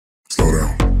slow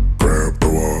down, grab the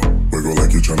wall, wiggle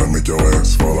like you tryna make your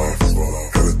ass fall off.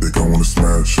 Had a think I wanna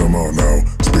smash them all now.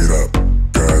 Speed up,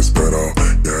 gas pedal.